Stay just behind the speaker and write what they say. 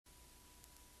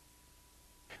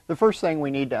The first thing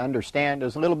we need to understand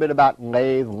is a little bit about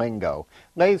lathe lingo.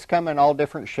 Lathes come in all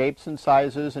different shapes and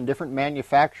sizes, and different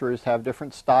manufacturers have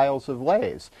different styles of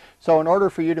lathes. So in order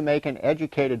for you to make an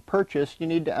educated purchase, you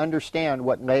need to understand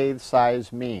what lathe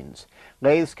size means.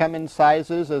 Lathes come in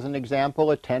sizes, as an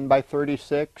example, a 10 by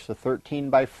 36, a 13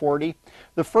 by 40.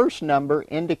 The first number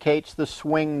indicates the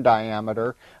swing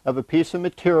diameter of a piece of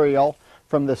material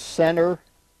from the center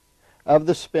of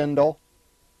the spindle.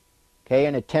 Okay,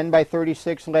 in a 10 by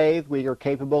 36 lathe, we are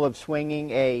capable of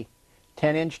swinging a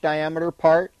 10-inch diameter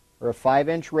part or a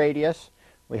 5-inch radius.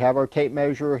 We have our tape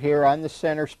measure here on the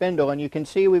center spindle, and you can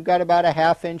see we've got about a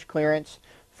 1/2-inch clearance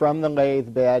from the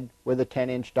lathe bed with a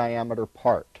 10-inch diameter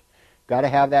part. Got to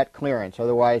have that clearance,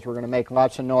 otherwise we're going to make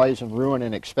lots of noise and ruin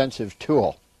an expensive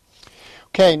tool.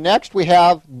 Okay, next we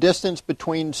have distance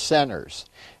between centers,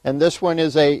 and this one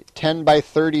is a 10 by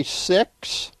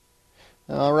 36.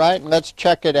 All right, let's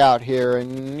check it out here.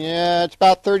 And yeah, it's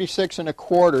about 36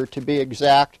 1/4 to be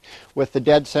exact with the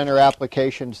dead center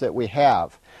applications that we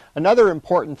have. Another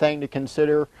important thing to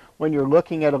consider when you're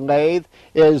looking at a lathe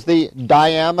is the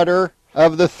diameter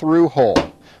of the through hole.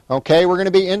 Okay, we're going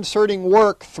to be inserting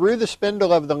work through the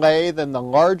spindle of the lathe, and the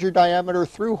larger diameter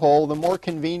through hole, the more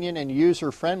convenient and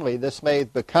user-friendly this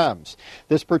lathe becomes.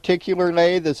 This particular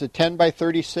lathe is a 10 by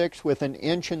 36 with an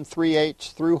 1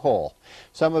 3/8" through hole.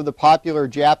 Some of the popular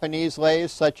Japanese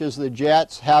lathes, such as the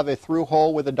Jets, have a through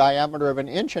hole with a diameter of 1.5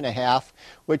 inches,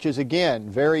 which is, again,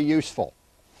 very useful.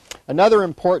 Another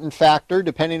important factor,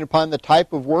 depending upon the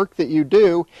type of work that you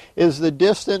do, is the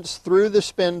distance through the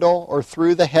spindle or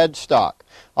through the headstock.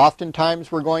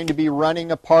 Oftentimes we're going to be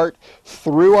running a part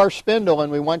through our spindle,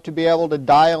 and we want to be able to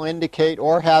dial, indicate,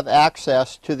 or have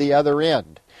access to the other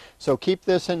end. So keep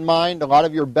this in mind. A lot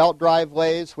of your belt drive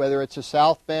lathes, whether it's a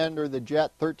South Bend or the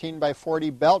Jet 13 by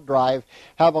 40 belt drive,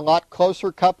 have a lot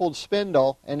closer coupled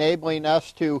spindle, enabling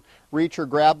us to reach or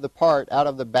grab the part out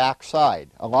of the back side.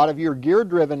 A lot of your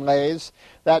gear-driven lathes,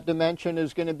 that dimension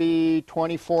is going to be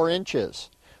 24 inches.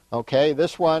 Okay,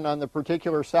 this one on the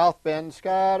particular South Bend's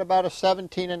got about a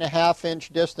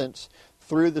 17.5-inch distance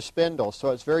through the spindle, so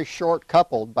it's very short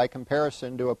coupled by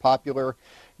comparison to a popular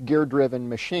gear-driven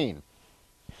machine.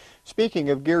 Speaking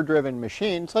of gear-driven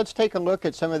machines, let's take a look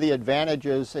at some of the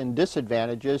advantages and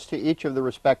disadvantages to each of the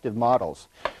respective models.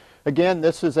 Again,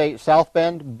 this is a South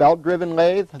Bend belt-driven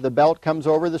lathe. The belt comes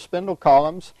over the spindle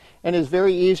columns and is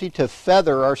very easy to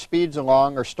feather our speeds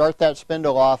along or start that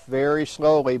spindle off very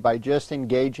slowly by just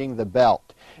engaging the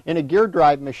belt. In a gear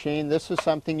drive machine, this is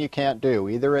something you can't do.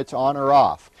 Either it's on or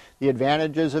off. The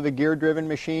advantages of a gear-driven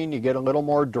machine, you get a little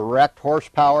more direct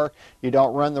horsepower. You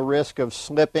don't run the risk of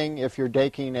slipping if you're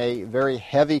taking a very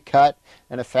heavy cut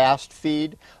and a fast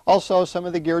feed. Also, some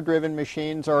of the gear-driven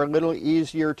machines are a little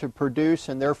easier to produce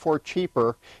and therefore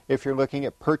cheaper if you're looking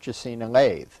at purchasing a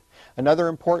lathe. Another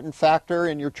important factor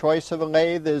in your choice of a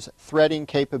lathe is threading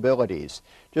capabilities.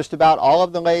 Just about all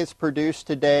of the lathes produced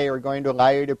today are going to allow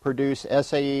you to produce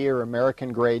SAE or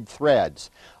American grade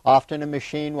threads. Often a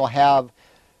machine will have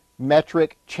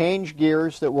metric change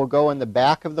gears that will go in the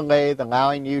back of the lathe,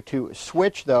 allowing you to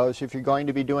switch those if you're going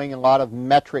to be doing a lot of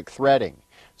metric threading.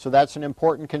 So that's an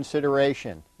important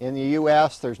consideration. In the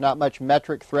U.S., there's not much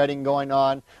metric threading going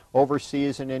on.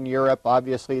 Overseas and in Europe,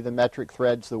 obviously the metric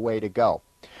thread's the way to go.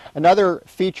 Another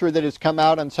feature that has come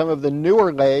out on some of the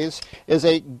newer lathes is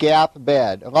a gap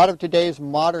bed. A lot of today's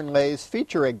modern lathes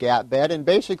feature a gap bed, and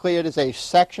basically it is a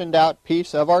sectioned out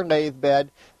piece of our lathe bed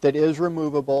that is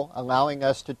removable, allowing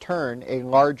us to turn a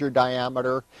larger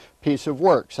diameter piece of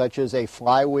work, such as a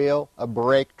flywheel, a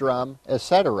brake drum,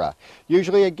 etc.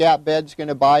 Usually a gap bed is going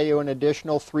to buy you an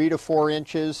additional 3 to 4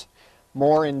 inches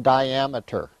more in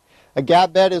diameter. A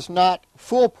gap bed is not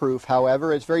foolproof,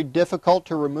 however. It's very difficult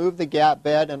to remove the gap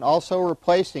bed, and also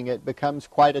replacing it becomes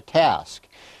quite a task.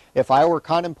 If I were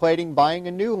contemplating buying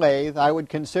a new lathe, I would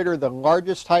consider the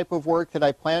largest type of work that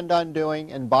I planned on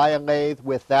doing and buy a lathe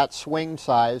with that swing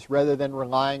size rather than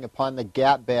relying upon the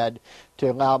gap bed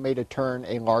to allow me to turn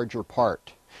a larger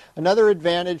part. Another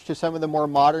advantage to some of the more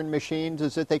modern machines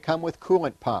is that they come with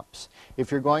coolant pumps.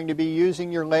 If you're going to be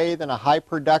using your lathe in a high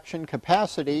production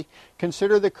capacity,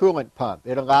 consider the coolant pump.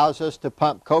 It allows us to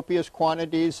pump copious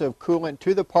quantities of coolant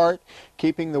to the part,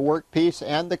 keeping the workpiece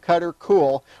and the cutter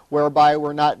cool, whereby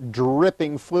we're not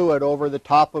dripping fluid over the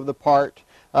top of the part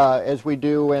as we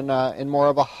do in more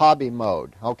of a hobby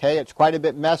mode. Okay, it's quite a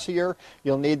bit messier.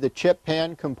 You'll need the chip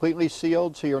pan completely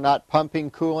sealed so you're not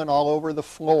pumping coolant all over the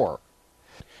floor.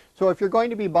 So if you're going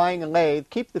to be buying a lathe,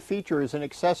 keep the features and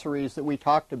accessories that we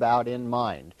talked about in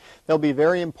mind. They'll be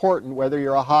very important whether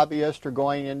you're a hobbyist or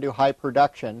going into high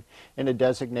production in a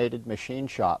designated machine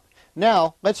shop.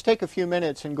 Now, let's take a few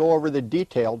minutes and go over the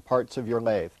detailed parts of your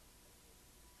lathe.